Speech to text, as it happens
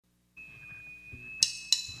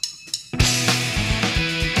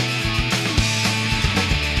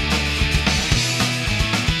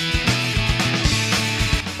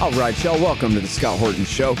All right, y'all, welcome to the Scott Horton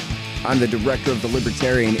Show. I'm the director of the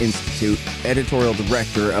Libertarian Institute, editorial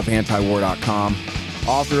director of Antiwar.com,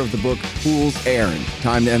 author of the book Fool's Errand,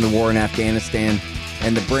 Time to End the War in Afghanistan,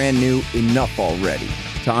 and the brand new Enough Already,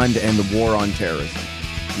 Time to End the War on Terrorism.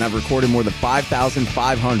 And I've recorded more than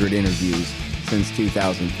 5,500 interviews since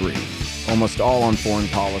 2003, almost all on foreign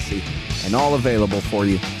policy, and all available for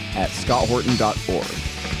you at scotthorton.org.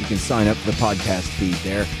 You can sign up for the podcast feed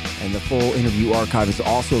there, and the full interview archive is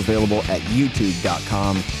also available at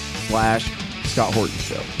youtube.com/Scott Horton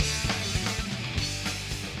Show.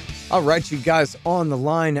 All right, you guys, on the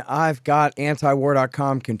line, I've got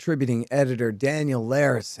Antiwar.com contributing editor Daniel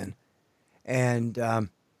Larison. And,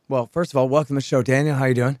 well, first of all, welcome to the show, Daniel. How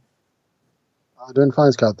you doing? Doing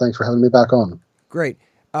fine, Scott. Thanks for having me back on. Great.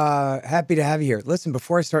 Happy to have you here. Listen,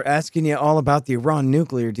 before I start asking you all about the Iran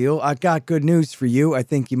nuclear deal, I've got good news for you. I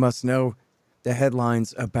think you must know the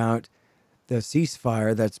headlines about the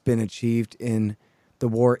ceasefire that's been achieved in the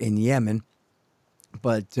war in Yemen.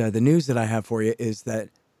 But the news that I have for you is that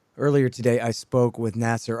earlier today I spoke with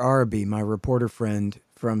Nasser Arabi, my reporter friend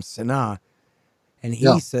from Sana'a, and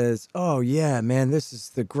he says, oh, yeah, man, this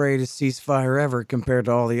is the greatest ceasefire ever compared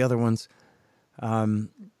to all the other ones,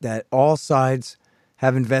 that all sides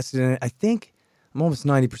have invested in it. I think, I'm almost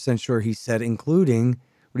 90% sure he said, including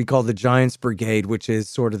what he called the Giants Brigade, which is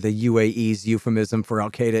sort of the UAE's euphemism for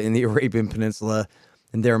Al-Qaeda in the Arabian Peninsula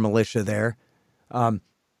and their militia there.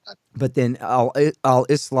 But then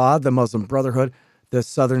Al-Islah, the Muslim Brotherhood, the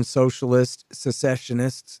Southern Socialist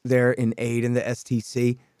secessionists there in aid in the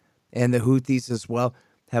STC, and the Houthis as well,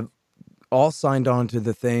 have all signed on to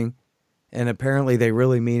the thing. And apparently they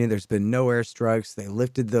really mean it. There's been no airstrikes. They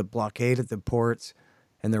lifted the blockade at the ports,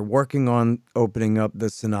 and they're working on opening up the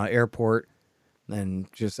Sana'a airport. And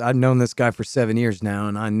I've known this guy for 7 years now,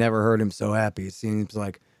 and I never heard him so happy. It seems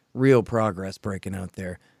like real progress breaking out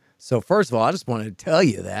there. So first of all, I just wanted to tell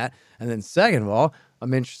you that. And then second of all,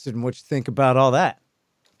 I'm interested in what you think about all that.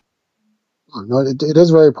 No, it is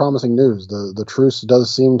very promising news. The truce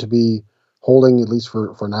does seem to be holding, at least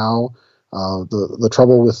for now. The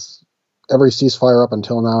trouble with every ceasefire up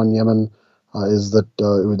until now in Yemen is that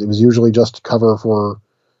it was usually just cover for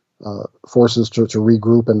forces to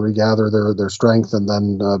regroup and regather their strength and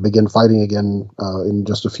then begin fighting again in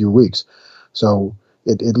just a few weeks. So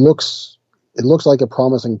it looks like a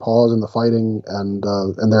promising pause in the fighting, and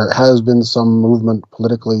there has been some movement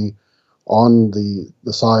politically on the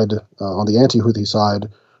side, on the anti-Houthi side,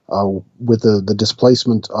 with the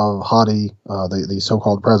displacement of Hadi, the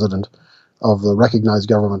so-called president of the recognized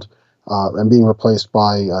government, and being replaced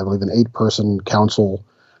by, I believe, an 8-person council.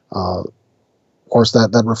 Of course,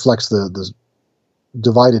 that reflects the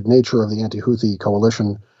divided nature of the anti-Houthi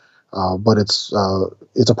coalition, but it's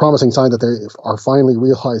a promising sign that they are finally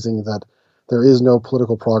realizing that there is no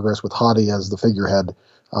political progress with Hadi as the figurehead.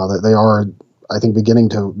 That they are, I think, beginning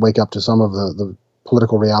to wake up to some of the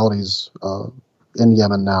political realities in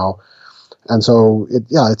Yemen now, and so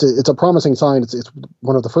it's a promising sign. It's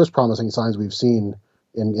one of the first promising signs we've seen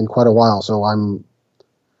in quite a while. So I'm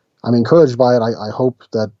encouraged by it. I hope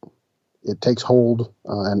that it takes hold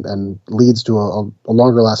and leads to a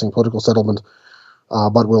longer lasting political settlement.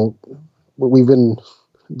 But we've been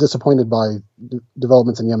disappointed by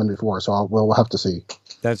developments in Yemen before, so we'll have to see.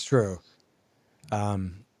 That's true.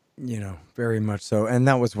 Very much so. And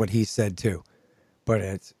that was what he said too. But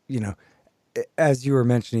it's, as you were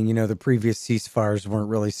mentioning, the previous ceasefires weren't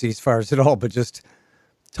really ceasefires at all, but just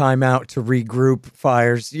time out to regroup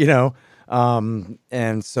fires,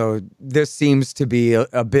 and so this seems to be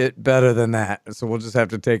a bit better than that. So we'll just have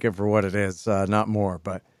to take it for what it is, not more,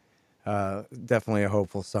 but definitely a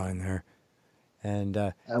hopeful sign there. And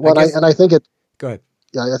I think it. Go ahead.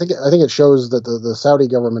 Yeah, I think it shows that the Saudi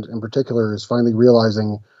government in particular is finally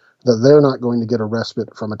realizing that they're not going to get a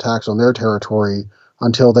respite from attacks on their territory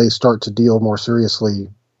until they start to deal more seriously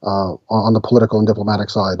on the political and diplomatic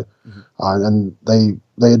side. Mm-hmm. And they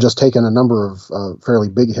had just taken a number of fairly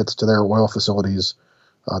big hits to their oil facilities.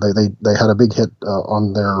 They had a big hit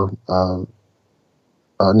on their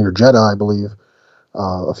near Jeddah, I believe,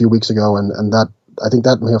 a few weeks ago, and that I think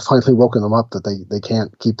that may have finally woken them up that they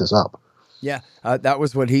can't keep this up. Yeah, that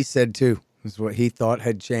was what he said too. Was what he thought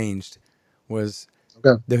had changed was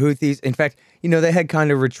the Houthis. In fact, they had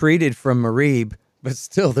kind of retreated from Marib, but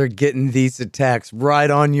still they're getting these attacks right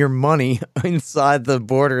on your money inside the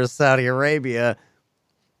border of Saudi Arabia.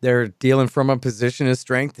 They're dealing from a position of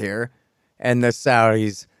strength here. And the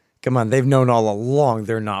Saudis, come on, they've known all along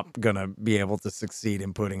they're not going to be able to succeed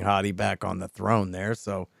in putting Hadi back on the throne there.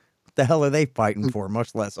 So what the hell are they fighting for,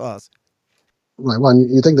 much less us? Right. Well,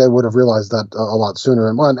 you think they would have realized that a lot sooner.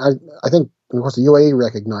 And one, I think, of course, the UAE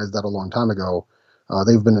recognized that a long time ago.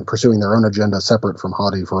 They've been pursuing their own agenda separate from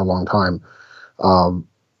Hadi for a long time. Um,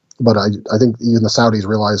 but I think even the Saudis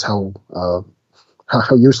realize how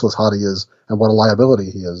useless Hadi is and what a liability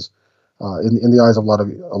he is in the eyes of a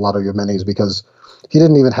lot of Yemenis, because he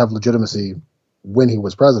didn't even have legitimacy when he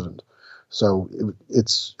was president. So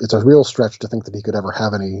it's a real stretch to think that he could ever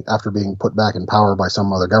have any after being put back in power by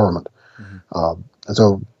some other government. And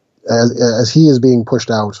so as he is being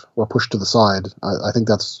pushed out or pushed to the side, I think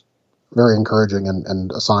that's very encouraging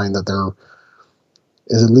and a sign that there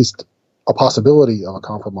is at least a possibility of a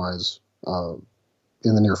compromise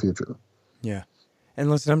in the near future. Yeah. And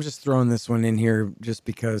listen, I'm just throwing this one in here just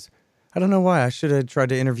because I don't know why. I should have tried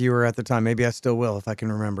to interview her at the time. Maybe I still will if I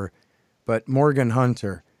can remember. But Morgan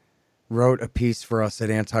Hunter wrote a piece for us at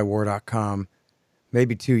antiwar.com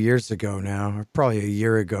maybe 2 years ago now, or probably a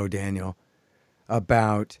year ago, Daniel,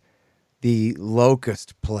 about the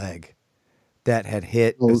locust plague that had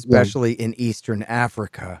hit, especially in Eastern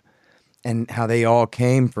Africa, and how they all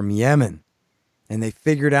came from Yemen. And they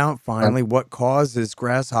figured out finally what causes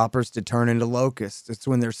grasshoppers to turn into locusts. It's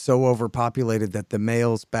when they're so overpopulated that the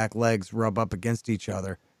males' back legs rub up against each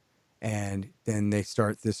other, and then they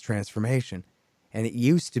start this transformation. And it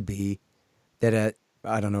used to be that at,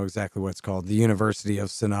 I don't know exactly what it's called, the University of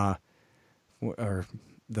Sana'a, or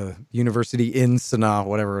the University in Sana'a,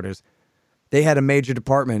 whatever it is, they had a major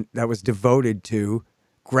department that was devoted to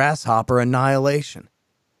grasshopper annihilation.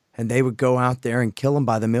 And they would go out there and kill them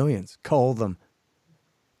by the millions, cull them.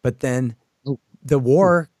 But then the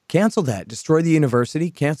war canceled that, destroyed the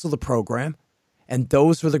university, canceled the program. And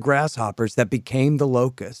those were the grasshoppers that became the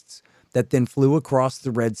locusts that then flew across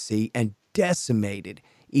the Red Sea and decimated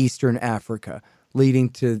Eastern Africa, leading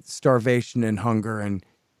to starvation and hunger and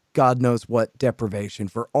God knows what deprivation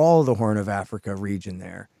for all the Horn of Africa region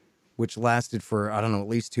there, which lasted for, I don't know, at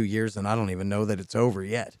least 2 years. And I don't even know that it's over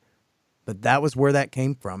yet. But that was where that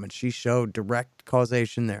came from. And she showed direct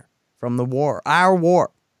causation there from the war, our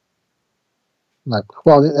war. Right.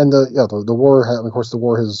 Well, and the war, of course, the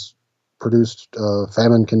war has produced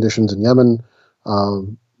famine conditions in Yemen,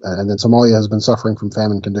 and then Somalia has been suffering from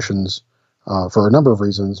famine conditions for a number of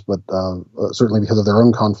reasons, but certainly because of their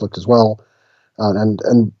own conflict as well.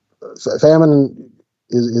 And famine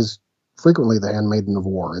is frequently the handmaiden of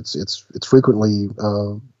war. It's frequently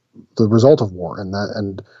the result of war,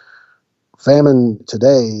 and famine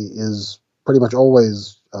today is pretty much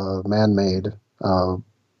always man-made.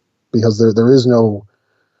 Because there's no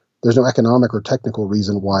economic or technical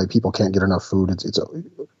reason why people can't get enough food. It's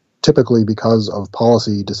typically because of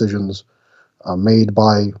policy decisions made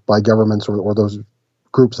by governments or those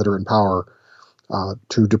groups that are in power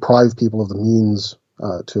to deprive people of the means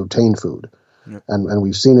to obtain food. Yep. And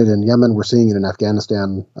we've seen it in Yemen. We're seeing it in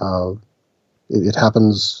Afghanistan. It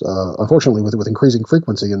happens unfortunately with increasing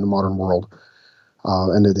frequency in the modern world,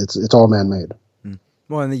 and it's all man-made.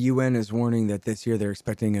 Well, and the UN is warning that this year they're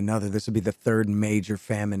expecting this will be the third major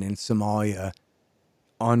famine in Somalia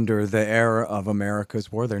under the era of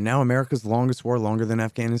America's war. They're now America's longest war, longer than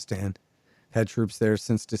Afghanistan. Had troops there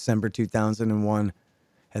since December 2001,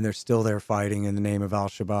 and they're still there fighting in the name of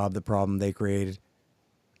Al-Shabaab, the problem they created.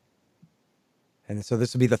 And so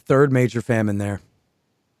this will be the third major famine there.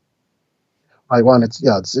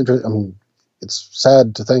 It's interesting. I mean, it's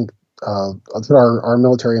sad to think that our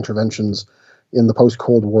military interventions in the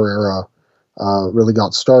post-Cold War era really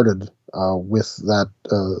got started with that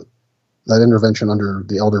intervention under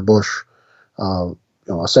the elder Bush,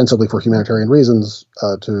 ostensibly for humanitarian reasons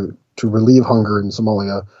to relieve hunger in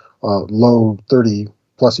Somalia, low 30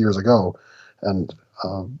 plus years ago, and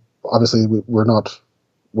obviously we're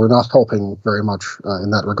not helping very much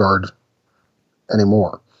in that regard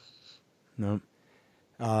anymore. No.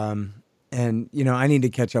 And, I need to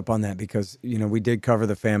catch up on that because, we did cover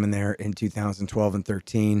the famine there in 2012 and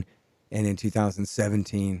 13 and in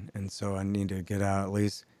 2017. And so I need to get out at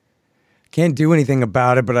least. Can't do anything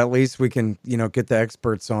about it, but at least we can, get the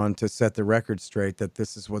experts on to set the record straight that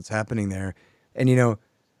this is what's happening there. And,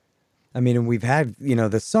 and we've had,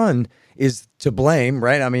 the sun is to blame,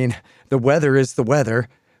 right? I mean, the weather is the weather,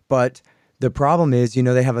 but the problem is,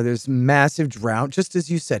 they have this massive drought, just as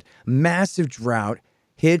you said, massive drought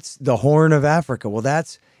hits the Horn of Africa. Well,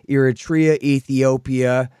 that's Eritrea,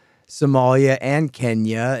 Ethiopia, Somalia, and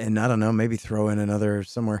Kenya, and I don't know, maybe throw in another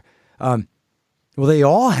somewhere. Well, they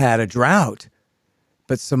all had a drought,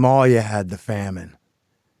 but Somalia had the famine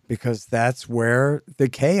because that's where the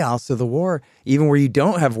chaos of the war, even where you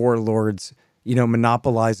don't have warlords,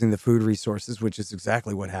 monopolizing the food resources, which is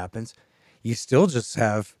exactly what happens, you still just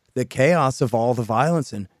have the chaos of all the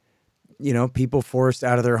violence. And people forced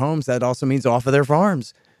out of their homes. That also means off of their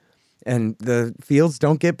farms. And the fields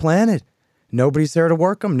don't get planted. Nobody's there to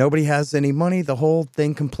work them. Nobody has any money. The whole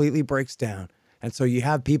thing completely breaks down. And so you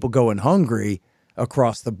have people going hungry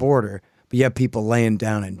across the border, but you have people laying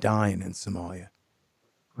down and dying in Somalia.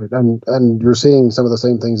 Right. And you're seeing some of the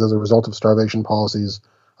same things as a result of starvation policies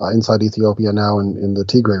inside Ethiopia now in the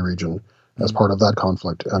Tigray region as part of that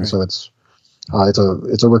conflict. And so it's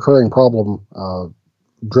a recurring problem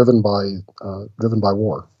driven by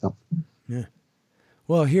war. Yep. Yeah.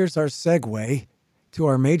 Well, here's our segue to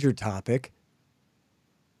our major topic.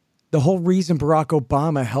 The whole reason Barack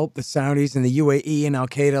Obama helped the Saudis and the UAE and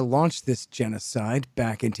Al-Qaeda launch this genocide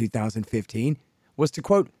back in 2015 was to,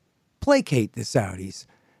 quote, placate the Saudis,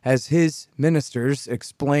 as his ministers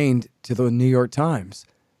explained to the New York Times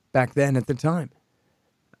back then at the time.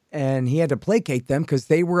 And he had to placate them because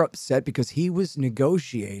they were upset because he was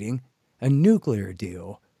negotiating a nuclear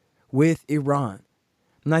deal with Iran.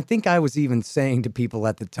 And I think I was even saying to people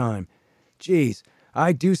at the time, geez,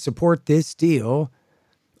 I do support this deal,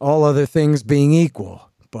 all other things being equal.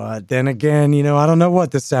 But then again, I don't know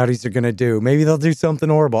what the Saudis are going to do. Maybe they'll do something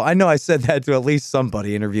horrible. I know I said that to at least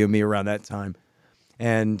somebody interviewing me around that time.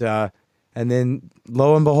 And then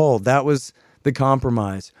lo and behold, that was the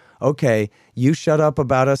compromise. Okay, you shut up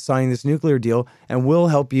about us signing this nuclear deal and we'll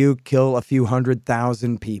help you kill a few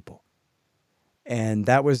 100,000 people. And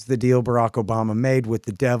that was the deal Barack Obama made with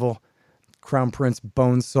the devil, Crown Prince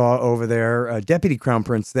Bonesaw over there, Deputy Crown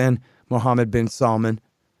Prince then, Mohammed bin Salman.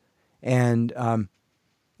 And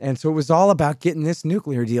so it was all about getting this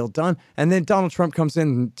nuclear deal done. And then Donald Trump comes in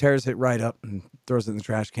and tears it right up and throws it in the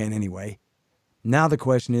trash can anyway. Now the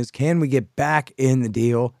question is, can we get back in the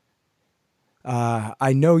deal?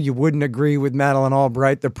 I know you wouldn't agree with Madeleine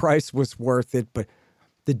Albright. The price was worth it, but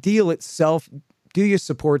the deal itself, do you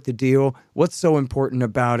support the deal? What's so important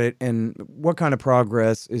about it? And what kind of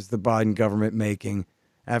progress is the Biden government making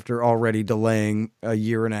after already delaying a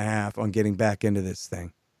year and a half on getting back into this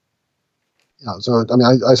thing? Yeah, so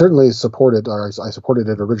I certainly support it, or I supported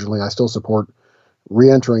it originally. I still support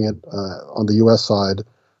re-entering it on the U.S. side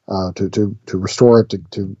to restore it,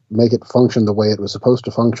 to make it function the way it was supposed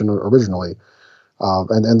to function originally.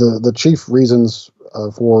 And the chief reasons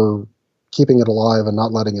for keeping it alive and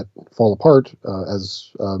not letting it fall apart,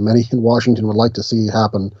 as many in Washington would like to see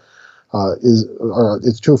happen,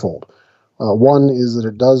 it's twofold. One is that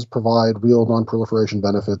it does provide real non-proliferation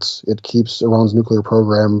benefits. It keeps Iran's nuclear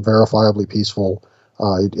program verifiably peaceful.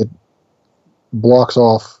 It blocks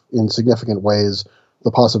off in significant ways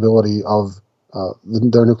the possibility of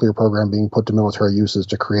their nuclear program being put to military uses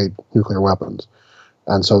to create nuclear weapons.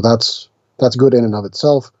 And so that's good in and of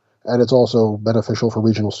itself, and it's also beneficial for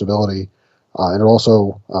regional stability. And it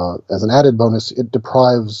also, as an added bonus, it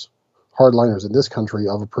deprives hardliners in this country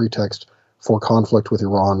of a pretext for conflict with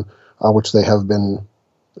Iran, which they have been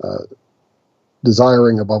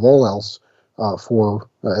desiring above all else for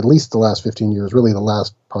at least the last 15 years, really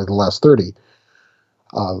probably the last 30.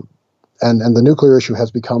 And the nuclear issue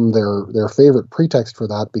has become their favorite pretext for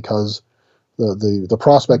that, because the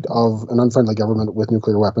prospect of an unfriendly government with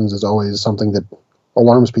nuclear weapons is always something that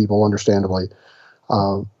alarms people, understandably.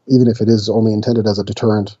 Even if it is only intended as a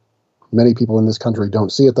deterrent, many people in this country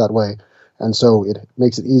don't see it that way, and so it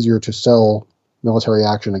makes it easier to sell military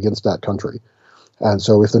action against that country. And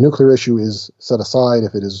so if the nuclear issue is set aside,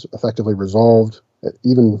 if it is effectively resolved,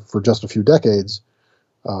 even for just a few decades,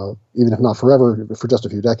 even if not forever, for just a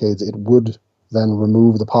few decades, it would then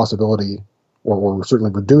remove the possibility, or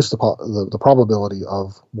certainly reduce the probability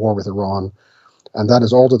of war with Iran. And that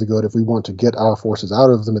is all to the good if we want to get our forces out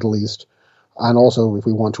of the Middle East, and also if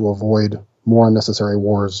we want to avoid more unnecessary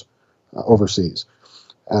wars overseas.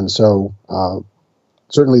 And so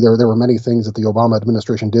certainly there were many things that the Obama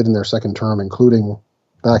administration did in their second term, including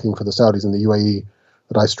backing for the Saudis and the UAE,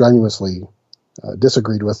 that I strenuously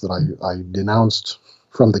disagreed with, that I denounced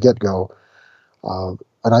from the get-go.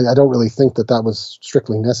 And I don't really think that was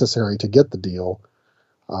strictly necessary to get the deal.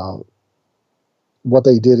 What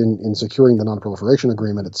they did in securing the non-proliferation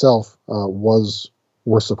agreement itself was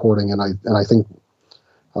worth supporting, and I think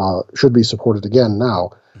should be supported again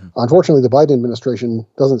now. Mm-hmm. Unfortunately, the Biden administration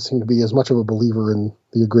doesn't seem to be as much of a believer in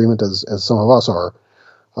the agreement as some of us are.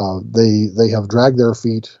 They have dragged their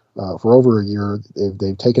feet for over a year.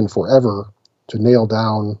 They've taken forever to nail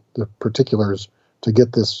down the particulars to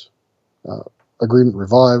get this agreement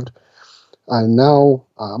revived. And now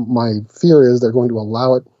my fear is they're going to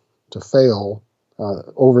allow it to fail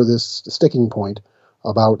over this sticking point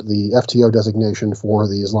about the FTO designation for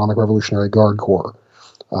the Islamic Revolutionary Guard Corps.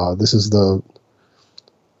 This is the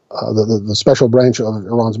the special branch of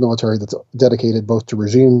Iran's military that's dedicated both to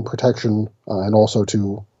regime protection and also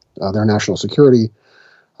to their national security,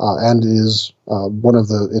 and is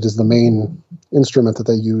it is the main instrument that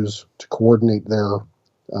they use to coordinate their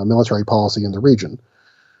military policy in the region.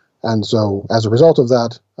 And so, as a result of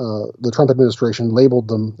that, the Trump administration labeled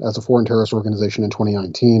them as a foreign terrorist organization in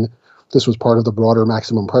 2019. This was part of the broader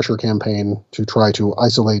maximum pressure campaign to try to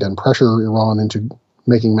isolate and pressure Iran into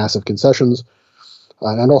making massive concessions,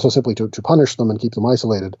 and also simply to punish them and keep them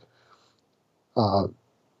isolated.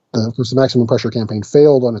 The maximum pressure campaign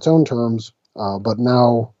failed on its own terms, but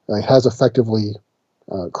now it has effectively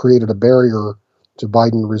created a barrier to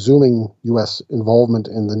Biden resuming U.S. involvement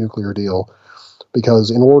in the nuclear deal,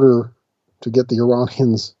 because in order to get the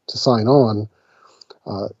Iranians to sign on,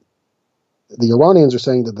 the Iranians are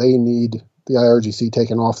saying that they need the IRGC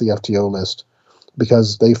taken off the FTO list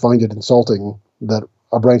because they find it insulting that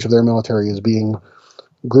a branch of their military is being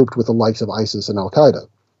grouped with the likes of ISIS and Al-Qaeda.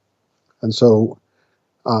 And so,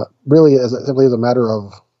 really, simply as a matter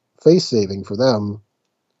of face saving for them,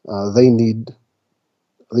 they need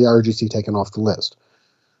the IRGC taken off the list.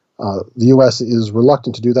 The U.S. is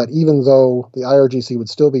reluctant to do that, even though the IRGC would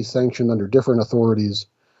still be sanctioned under different authorities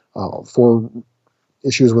for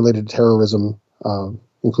issues related to terrorism,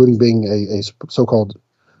 including being a so-called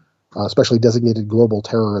specially designated global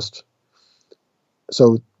terrorist.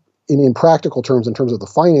 So in practical terms, in terms of the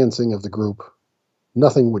financing of the group,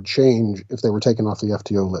 nothing would change if they were taken off the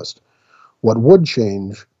FTO list. What would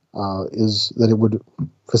change is that it would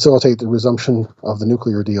facilitate the resumption of the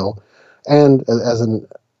nuclear deal, and as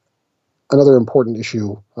another important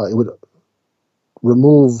issue, it would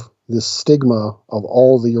remove this stigma of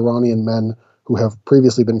all the Iranian men who have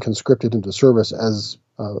previously been conscripted into service as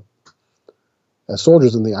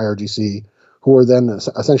soldiers in the IRGC, who are then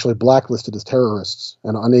essentially blacklisted as terrorists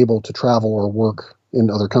and unable to travel or work in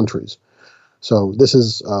other countries. So this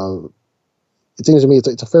is, it seems to me,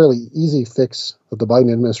 it's a fairly easy fix that the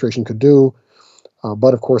Biden administration could do,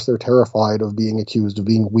 but of course they're terrified of being accused of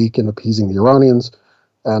being weak and appeasing the Iranians,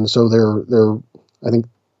 and so they're I think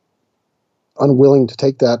unwilling to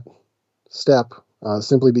take that step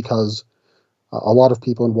simply because a lot of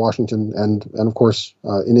people in Washington and of course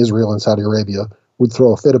in Israel and Saudi Arabia would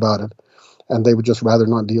throw a fit about it, and they would just rather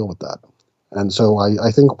not deal with that. And so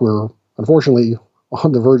I think we're unfortunately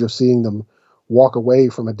on the verge of seeing them walk away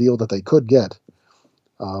from a deal that they could get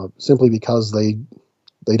simply because they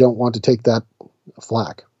don't want to take that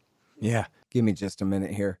flack. Yeah, give me just a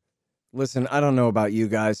minute here. Listen, I don't know about you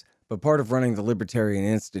guys, but part of running the Libertarian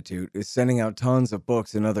Institute is sending out tons of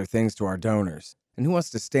books and other things to our donors. And who wants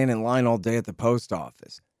to stand in line all day at the post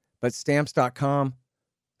office? But Stamps.com?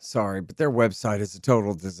 Sorry, but their website is a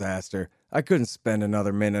total disaster. I couldn't spend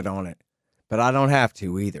another minute on it. But I don't have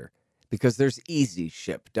to either, because there's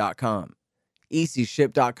EasyShip.com.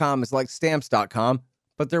 EasyShip.com is like Stamps.com,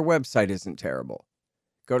 but their website isn't terrible.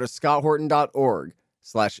 Go to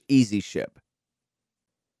scotthorton.org/EasyShip.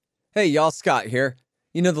 Hey, y'all, Scott here.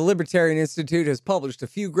 You know, the Libertarian Institute has published a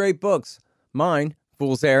few great books. Mine,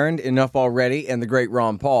 Fool's Errand, Enough Already, and The Great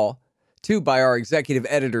Ron Paul. 2 by our executive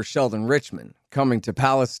editor, Sheldon Richman, Coming to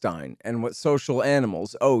Palestine, and What Social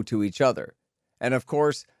Animals Owe to Each Other. And of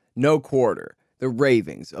course, No Quarter, The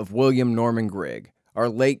Ravings of William Norman Grigg, our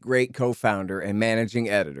late great co-founder and managing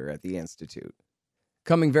editor at the Institute.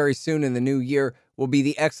 Coming very soon in the new year will be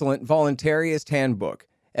the excellent Voluntarist Handbook,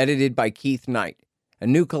 edited by Keith Knight, a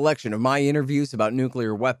new collection of my interviews about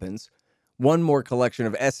nuclear weapons, 1 more collection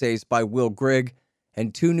of essays by Will Grigg,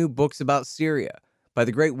 and 2 new books about Syria by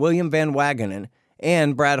the great William Van Wagenen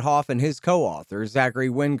and Brad Hoff and his co-author, Zachary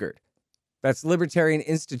Wingert. That's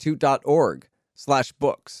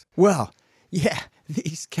libertarianinstitute.org/books. Well, yeah,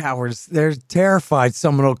 these cowards, they're terrified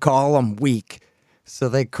someone will call them weak. So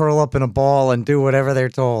they curl up in a ball and do whatever they're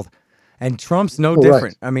told. And Trump's no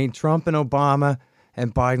different. Right. I mean, Trump and Obama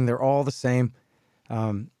and Biden, they're all the same.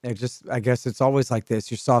 I guess it's always like this.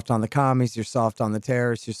 You're soft on the commies, you're soft on the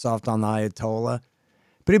terrorists, you're soft on the Ayatollah.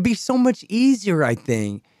 But it'd be so much easier, I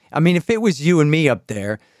think. I mean, if it was you and me up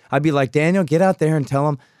there, I'd be like, Daniel, get out there and tell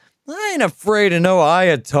them, I ain't afraid of no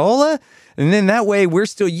Ayatollah. And then that way we're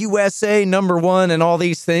still USA #1 and all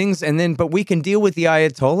these things. And then, but we can deal with the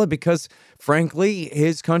Ayatollah because, frankly,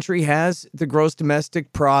 his country has the gross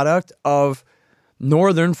domestic product of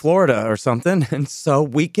northern Florida or something. And so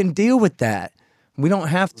we can deal with that. We don't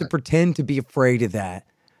have to pretend to be afraid of that.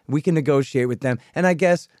 We can negotiate with them. And I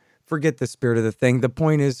guess, forget the spirit of the thing. The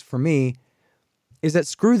point is, for me, is that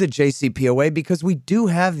screw the JCPOA because we do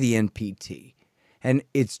have the NPT. And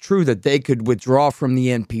it's true that they could withdraw from the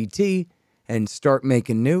NPT and start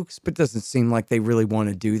making nukes, but it doesn't seem like they really want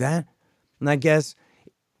to do that. And I guess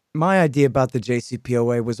my idea about the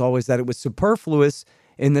JCPOA was always that it was superfluous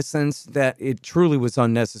in the sense that it truly was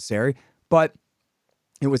unnecessary, but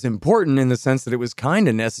it was important in the sense that it was kind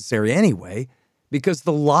of necessary anyway, because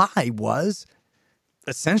the lie was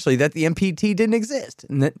essentially that the NPT didn't exist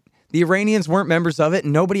and that the Iranians weren't members of it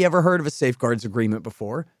and nobody ever heard of a safeguards agreement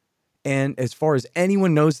before. And as far as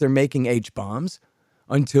anyone knows, they're making H-bombs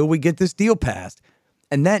until we get this deal passed.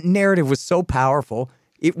 And that narrative was so powerful,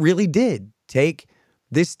 it really did take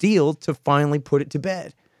this deal to finally put it to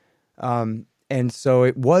bed. And so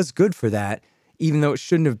it was good for that, even though it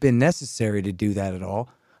shouldn't have been necessary to do that at all.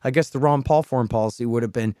 I guess the Ron Paul foreign policy would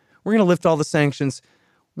have been, we're going to lift all the sanctions.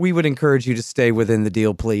 We would encourage you to stay within the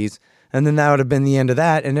deal, please. And then that would have been the end of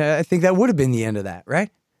that. And I think that would have been the end of that, right?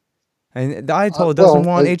 And the Ayatollah doesn't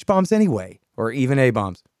want H-bombs anyway, or even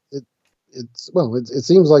A-bombs. It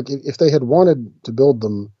seems like if they had wanted to build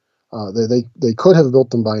them, they could have built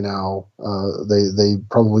them by now. They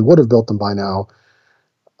probably would have built them by now.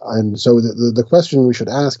 And so the question we should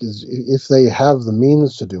ask is, if they have the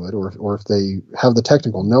means to do it, or if they have the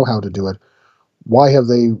technical know-how to do it, why have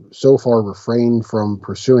they so far refrained from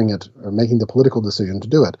pursuing it or making the political decision to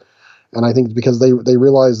do it? And I think it's because they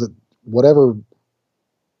realize that whatever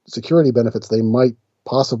security benefits they might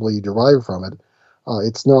possibly derive from it,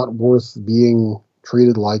 it's not worth being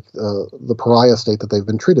treated like the pariah state that they've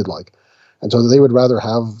been treated like. And so they would rather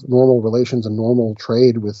have normal relations and normal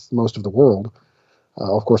trade with most of the world,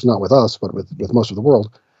 of course not with us, but with most of the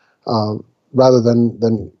world, rather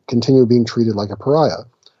than continue being treated like a pariah.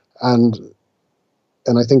 And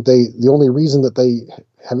I think the only reason that they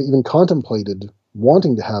have even contemplated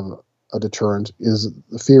wanting to have a deterrent is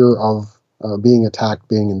the fear of being attacked,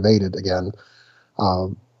 being invaded again.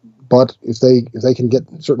 But if they can get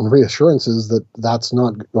certain reassurances that that's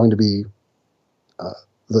not going to be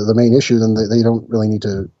the main issue, then they don't really need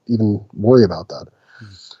to even worry about that.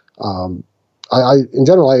 In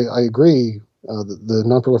general, I agree that the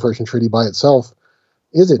Non-Proliferation Treaty by itself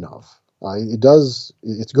is enough.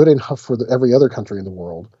 It's good enough for every other country in the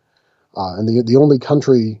world. And the only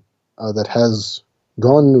country that has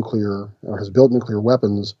gone nuclear or has built nuclear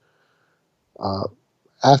weapons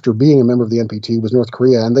after being a member of the NPT was North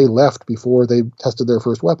Korea, and they left before they tested their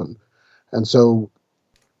first weapon. And so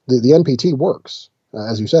the NPT works,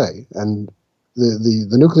 as you say, and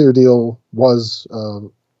the nuclear deal was,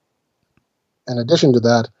 in addition to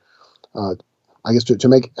that, I guess to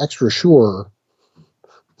make extra sure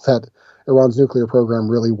that Iran's nuclear program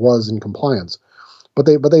really was in compliance. But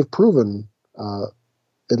they've proven,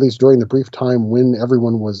 at least during the brief time when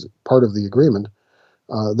everyone was part of the agreement,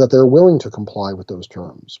 that they're willing to comply with those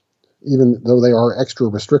terms, even though they are extra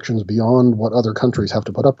restrictions beyond what other countries have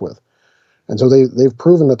to put up with. And so they've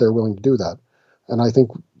proven that they're willing to do that. And I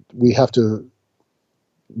think we have to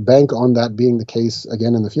bank on that being the case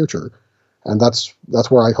again in the future. And that's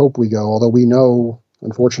where I hope we go, although we know,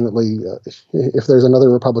 unfortunately, if there's another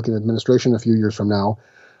Republican administration a few years from now,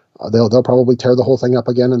 they'll probably tear the whole thing up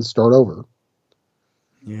again and start over.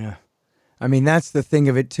 Yeah. I mean, that's the thing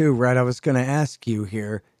of it too, right? I was going to ask you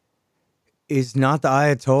here, is not the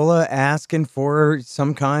Ayatollah asking for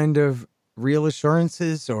some kind of real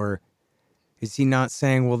assurances, or is he not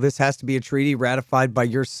saying, well, this has to be a treaty ratified by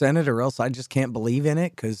your Senate or else I just can't believe in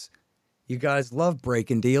it because you guys love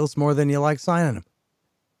breaking deals more than you like signing them?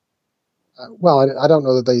 Well, I don't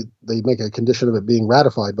know that they make a condition of it being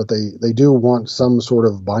ratified, but they do want some sort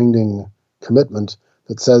of binding commitment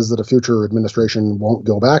that says that a future administration won't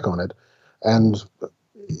go back on it. And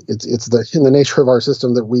it's in the nature of our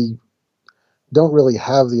system that we don't really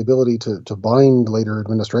have the ability to bind later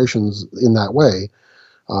administrations in that way.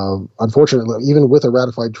 Unfortunately, even with a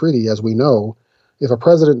ratified treaty, as we know, if a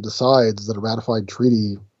president decides that a ratified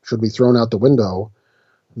treaty should be thrown out the window,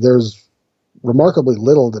 there's remarkably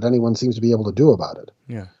little that anyone seems to be able to do about it.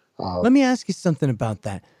 Yeah. Let me ask you something about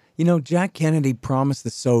that. You know, Jack Kennedy promised the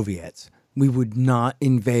Soviets we would not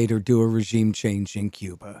invade or do a regime change in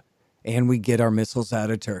Cuba, and we get our missiles out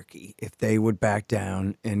of Turkey if they would back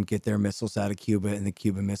down and get their missiles out of Cuba in the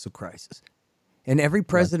Cuban Missile Crisis. And every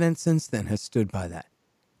president since then has stood by that.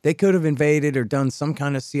 They could have invaded or done some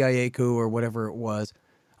kind of CIA coup or whatever it was.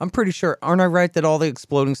 I'm pretty sure, aren't I right, that all the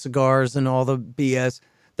exploding cigars and all the BS,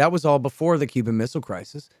 that was all before the Cuban Missile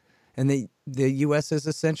Crisis. And the U.S. has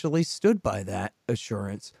essentially stood by that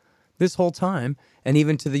assurance this whole time, and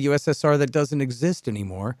even to the USSR that doesn't exist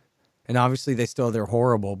anymore. And obviously they still have their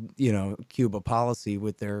horrible, Cuba policy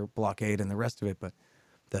with their blockade and the rest of it, but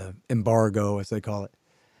the embargo, as they call it.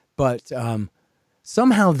 But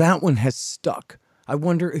somehow that one has stuck. I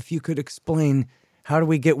wonder if you could explain, how do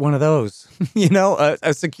we get one of those?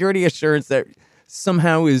 A security assurance that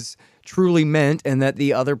somehow is truly meant and that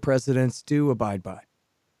the other presidents do abide by?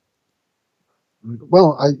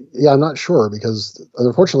 Well, I'm not sure because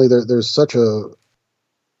unfortunately there's such a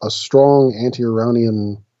strong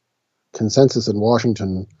anti-Iranian consensus in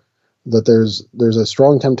Washington that there's a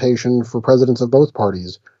strong temptation for presidents of both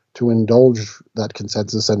parties to indulge that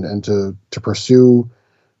consensus and to pursue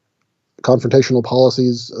confrontational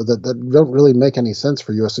policies that don't really make any sense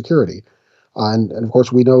for U.S. security. And of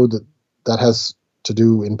course, we know that that has to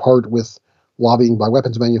do in part with lobbying by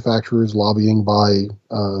weapons manufacturers, lobbying by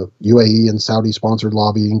UAE and Saudi-sponsored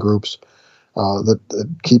lobbying groups that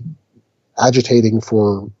keep agitating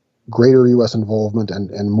for greater U.S. involvement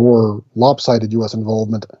and more lopsided U.S.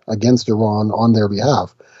 involvement against Iran on their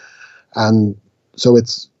behalf. And so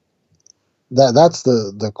that's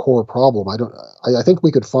the core problem. I think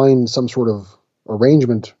we could find some sort of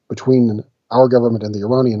arrangement between our government and the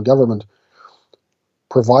Iranian government,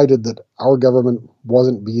 provided that our government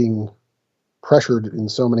wasn't being pressured in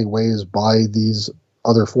so many ways by these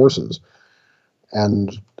other forces.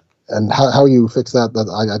 And how you fix that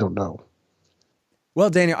I don't know. Well,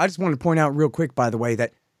 Daniel, I just want to point out real quick, by the way,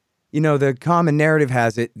 that, the common narrative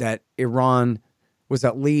has it that Iran was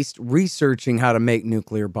at least researching how to make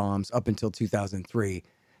nuclear bombs up until 2003,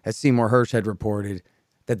 as Seymour Hersh had reported,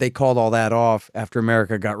 that they called all that off after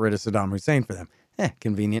America got rid of Saddam Hussein for them.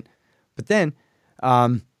 Convenient. But then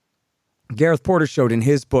Gareth Porter showed in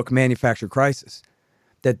his book, Manufactured Crisis,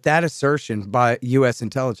 that assertion by U.S.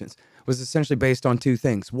 intelligence was essentially based on two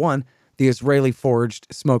things. One, the Israeli-forged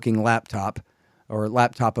smoking laptop, or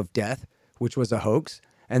laptop of death, which was a hoax.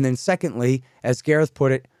 And then secondly, as Gareth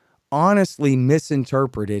put it, honestly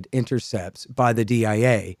misinterpreted intercepts by the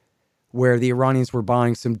DIA, where the Iranians were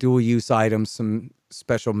buying some dual-use items, some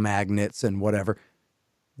special magnets and whatever,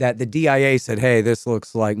 that the DIA said, hey, this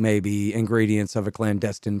looks like maybe ingredients of a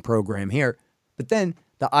clandestine program here. But then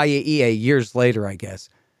the IAEA, years later, I guess,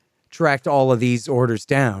 tracked all of these orders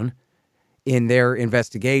down in their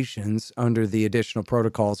investigations under the additional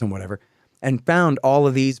protocols and whatever, and found all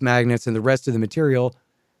of these magnets and the rest of the material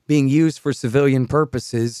being used for civilian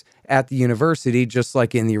purposes at the university, just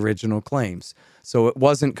like in the original claims. So it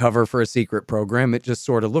wasn't cover for a secret program. It just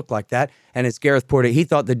sort of looked like that. And as Gareth put it, he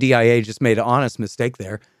thought the DIA just made an honest mistake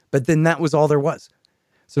there, but then that was all there was.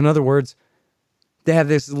 So in other words, they have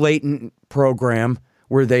this latent program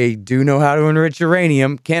where they do know how to enrich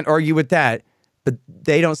uranium. Can't argue with that, but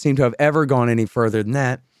they don't seem to have ever gone any further than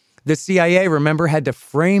that. The CIA, remember, had to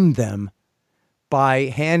frame them by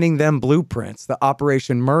handing them blueprints, the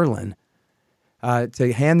Operation Merlin,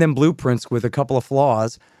 to hand them blueprints with a couple of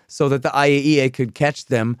flaws so that the IAEA could catch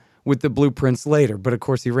them with the blueprints later. But of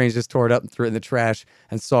course, the Iranians just tore it up and threw it in the trash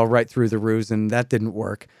and saw right through the ruse, and that didn't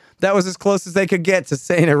work. That was as close as they could get to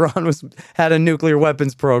saying Iran had a nuclear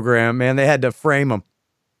weapons program, man. They had to frame them.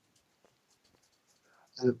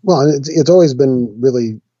 Well, it's always been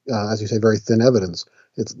really, as you say, very thin evidence.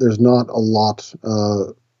 There's not a lot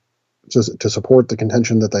just to support the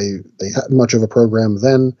contention that they had much of a program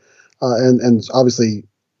then, and obviously,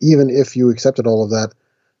 even if you accepted all of that,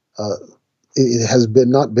 it has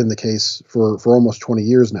not been the case for almost 20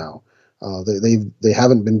 years now. They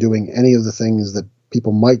haven't been doing any of the things that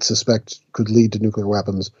people might suspect could lead to nuclear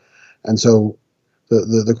weapons, and so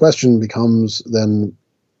the question becomes then,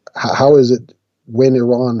 how is it when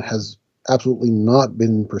Iran has absolutely not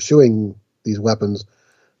been pursuing these weapons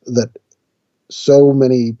that so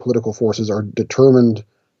many political forces are determined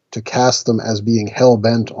to cast them as being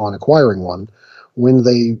hell-bent on acquiring one, when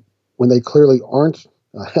they clearly aren't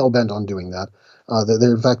hell-bent on doing that. They've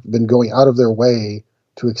in fact been going out of their way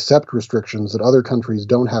to accept restrictions that other countries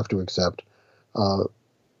don't have to accept,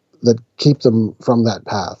 that keep them from that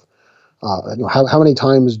path. How many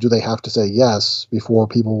times do they have to say yes before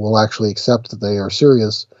people will actually accept that they are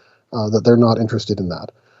serious, that they're not interested in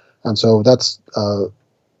that? And so that's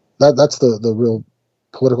the real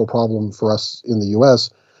political problem for us in the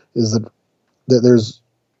U.S. is that there's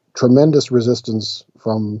tremendous resistance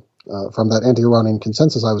from that anti-Iranian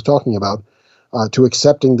consensus I was talking about to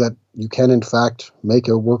accepting that you can in fact make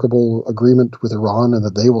a workable agreement with Iran and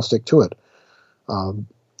that they will stick to it.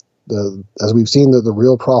 As we've seen, the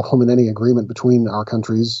real problem in any agreement between our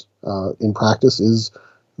countries in practice is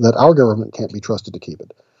that our government can't be trusted to keep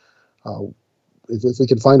it. If we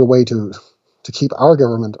can find a way to keep our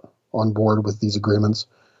government on board with these agreements,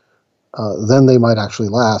 then they might actually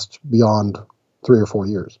last beyond 3 or 4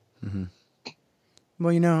 years. Mm-hmm.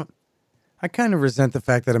 Well, I kind of resent the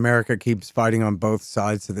fact that America keeps fighting on both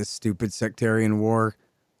sides of this stupid sectarian war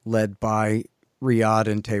led by Riyadh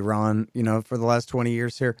and Tehran, for the last 20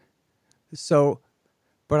 years here. So,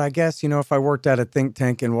 but I guess, if I worked at a think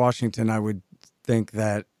tank in Washington, I would think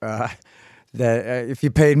that if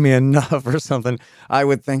you paid me enough or something, I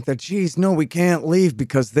would think that, geez, no, we can't leave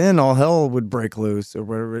because then all hell would break loose or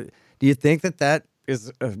whatever. Do you think that that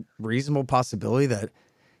is a reasonable possibility that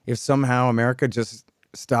if somehow America just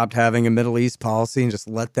stopped having a Middle East policy and just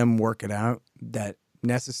let them work it out, that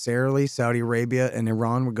necessarily Saudi Arabia and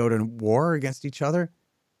Iran would go to war against each other?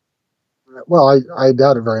 Well, I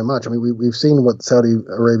doubt it very much. I mean, we've seen what Saudi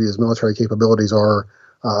Arabia's military capabilities are,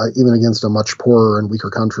 even against a much poorer and weaker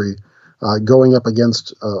country. Going up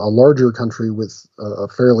against a larger country with a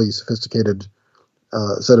fairly sophisticated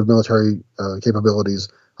set of military capabilities,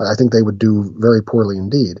 I think they would do very poorly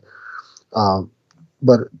indeed.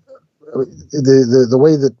 But the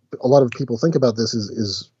way that a lot of people think about this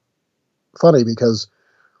is funny because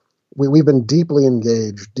we've been deeply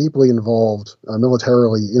engaged, deeply involved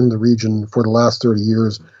militarily in the region for the last 30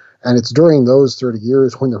 years, and it's during those 30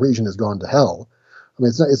 years when the region has gone to hell. I mean,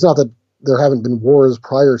 it's not that there haven't been wars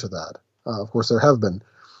prior to that. Of course, there have been,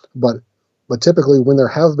 but typically when there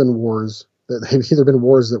have been wars, they've either been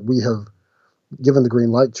wars that we have given the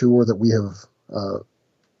green light to, or that we have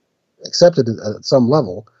accepted at some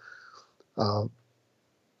level. And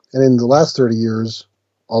in the last 30 years,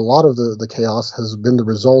 a lot of the chaos has been the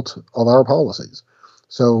result of our policies.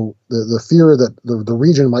 So the fear that the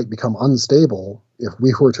region might become unstable if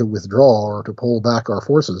we were to withdraw or to pull back our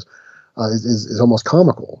forces is almost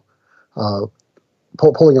comical.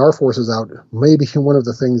 Pulling our forces out may be one of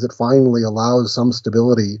the things that finally allows some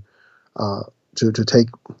stability to take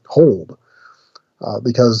hold.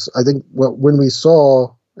 Because I think when we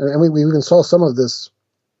saw, and we even saw some of this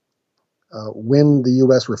when the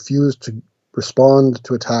U.S. refused to respond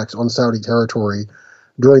to attacks on Saudi territory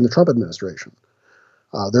during the Trump administration.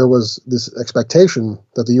 There was this expectation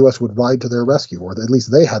that the U.S. would ride to their rescue, or at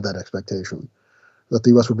least they had that expectation, that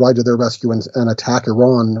the U.S. would ride to their rescue and attack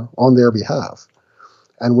Iran on their behalf.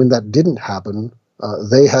 And when that didn't happen,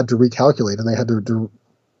 they had to recalculate, and they had to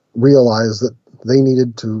realize that they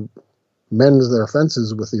needed to mend their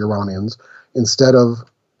fences with the Iranians instead of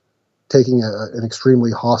taking an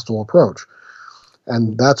extremely hostile approach.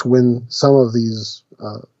 And that's when some of these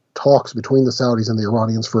talks between the Saudis and the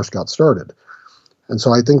Iranians first got started. And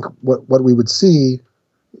so I think what we would see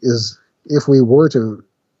is, if we were to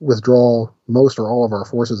withdraw most or all of our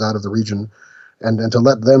forces out of the region and to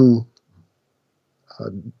let them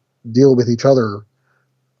deal with each other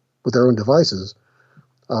with their own devices,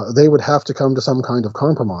 they would have to come to some kind of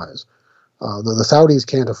compromise. The Saudis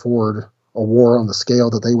can't afford a war on the scale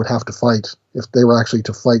that they would have to fight if they were actually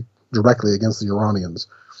to fight directly against the Iranians.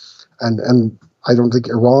 And I don't think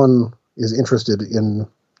Iran is interested in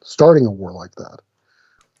starting a war like that.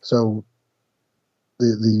 So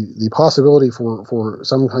the possibility for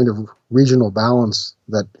some kind of regional balance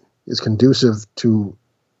that is conducive to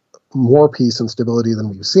more peace and stability than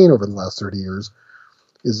we've seen over the last 30 years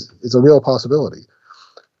is a real possibility.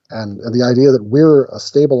 And the idea that we're a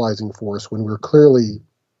stabilizing force when we're clearly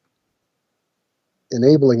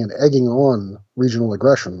enabling and egging on regional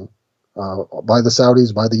aggression by the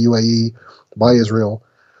Saudis, by the UAE, by Israel,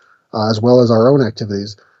 as well as our own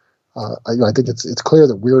activities, I think it's clear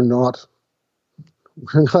that we're not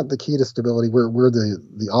the key to stability. We're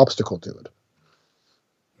the obstacle to it.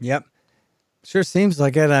 Yep, sure seems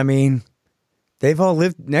like it. I mean, they've all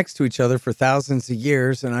lived next to each other for thousands of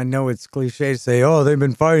years, and I know it's cliche to say, "Oh, they've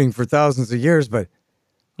been fighting for thousands of years," but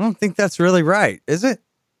I don't think that's really right, is it?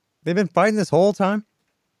 They've been fighting this whole time?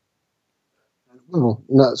 Well,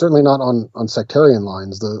 certainly not on sectarian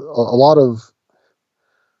lines. A lot of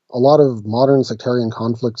modern sectarian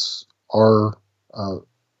conflicts are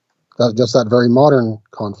that very modern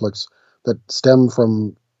conflicts that stem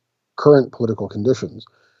from current political conditions,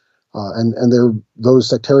 and those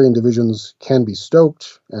sectarian divisions can be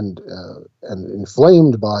stoked and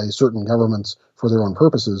inflamed by certain governments for their own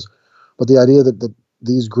purposes. But the idea that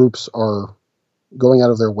these groups are going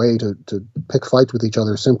out of their way to pick fights with each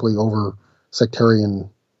other simply over sectarian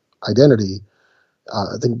identity,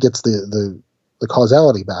 I think gets the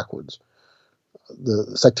causality backwards.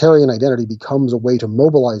 The sectarian identity becomes a way to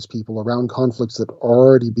mobilize people around conflicts that are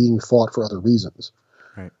already being fought for other reasons.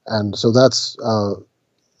 Right. And so that's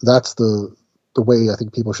the way I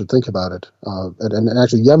think people should think about it. And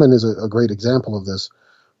actually, Yemen is a great example of this,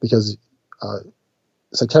 because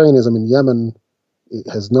sectarianism in Yemen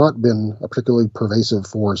has not been a particularly pervasive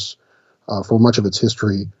force for much of its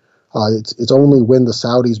history. It's only when the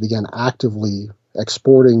Saudis began actively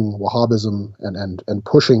exporting Wahhabism and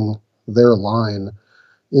pushing their line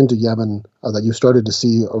into Yemen that you started to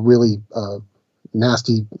see a really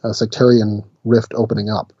nasty sectarian rift opening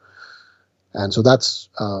up. And so that's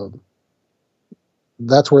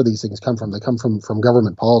that's where these things come from. They come from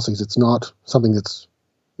government policies. It's not something it's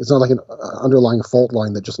not like an underlying fault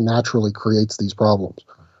line that just naturally creates these problems.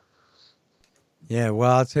 Yeah,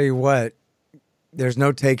 well, I'll tell you what, there's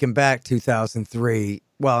no taking back 2003.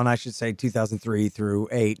 Well, and I should say 2003 through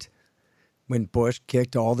 8, when Bush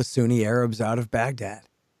kicked all the Sunni Arabs out of Baghdad.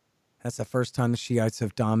 That's the first time the Shiites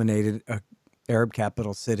have dominated a Arab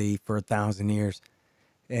capital city for 1,000 years.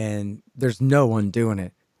 And there's no one doing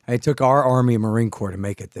it. It took our Army and Marine Corps to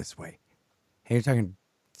make it this way. And you're talking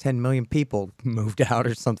 10 million people moved out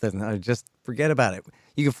or something. Just forget about it.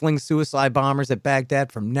 You can fling suicide bombers at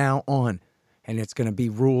Baghdad from now on, and it's going to be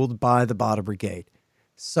ruled by the Badr Brigade.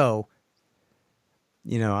 So,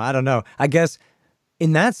 I don't know. I guess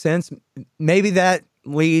in that sense, maybe that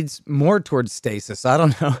leads more towards stasis. I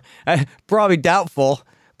don't know. Probably doubtful,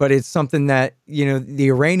 but it's something that, the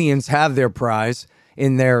Iranians have their prize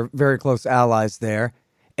in their very close allies there.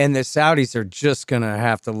 And the Saudis are just going to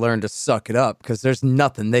have to learn to suck it up because there's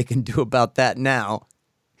nothing they can do about that now,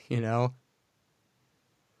 And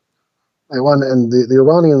the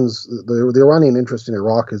Iranians, the Iranian interest in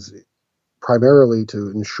Iraq is primarily to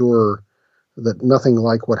ensure that nothing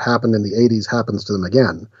like what happened in the 80s happens to them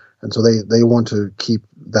again. And so they want to keep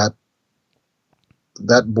that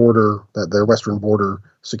border, their western border,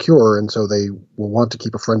 secure. And so they will want to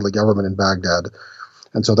keep a friendly government in Baghdad.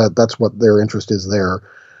 And so that's what their interest is there.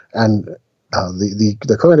 And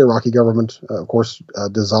the current Iraqi government, of course,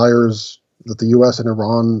 desires that the U.S. and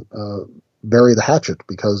Iran bury the hatchet,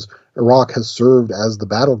 because Iraq has served as the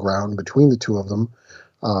battleground between the two of them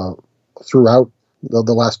throughout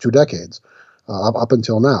the last 2 decades, up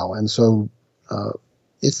until now. And so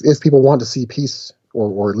if people want to see peace,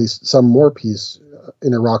 or at least some more peace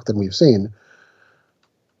in Iraq than we've seen,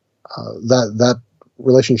 that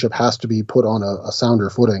relationship has to be put on a sounder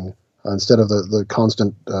footing instead of the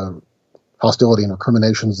constant hostility and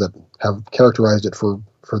recriminations that have characterized it for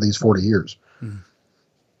these 40 years.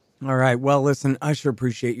 All right. Well, listen, I sure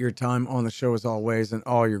appreciate your time on the show as always, and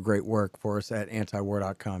all your great work for us at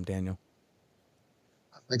antiwar.com, Daniel.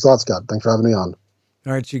 Thanks a lot, Scott. Thanks for having me on.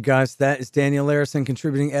 All right, you guys, that is Daniel Larison,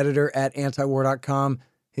 contributing editor at antiwar.com.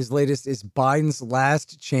 His latest is Biden's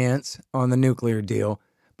last chance on the nuclear deal.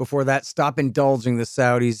 Before that, stop indulging the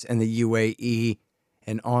Saudis and the UAE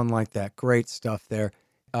and on like that. Great stuff there.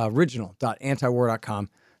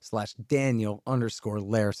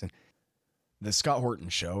 Original.antiwar.com/Daniel_Larison. The Scott Horton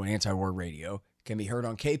Show, Anti-War Radio, can be heard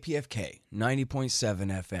on KPFK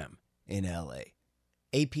 90.7 FM in LA,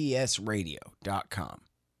 APSradio.com,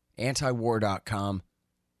 antiwar.com,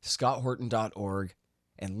 scotthorton.org,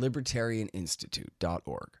 and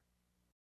libertarianinstitute.org.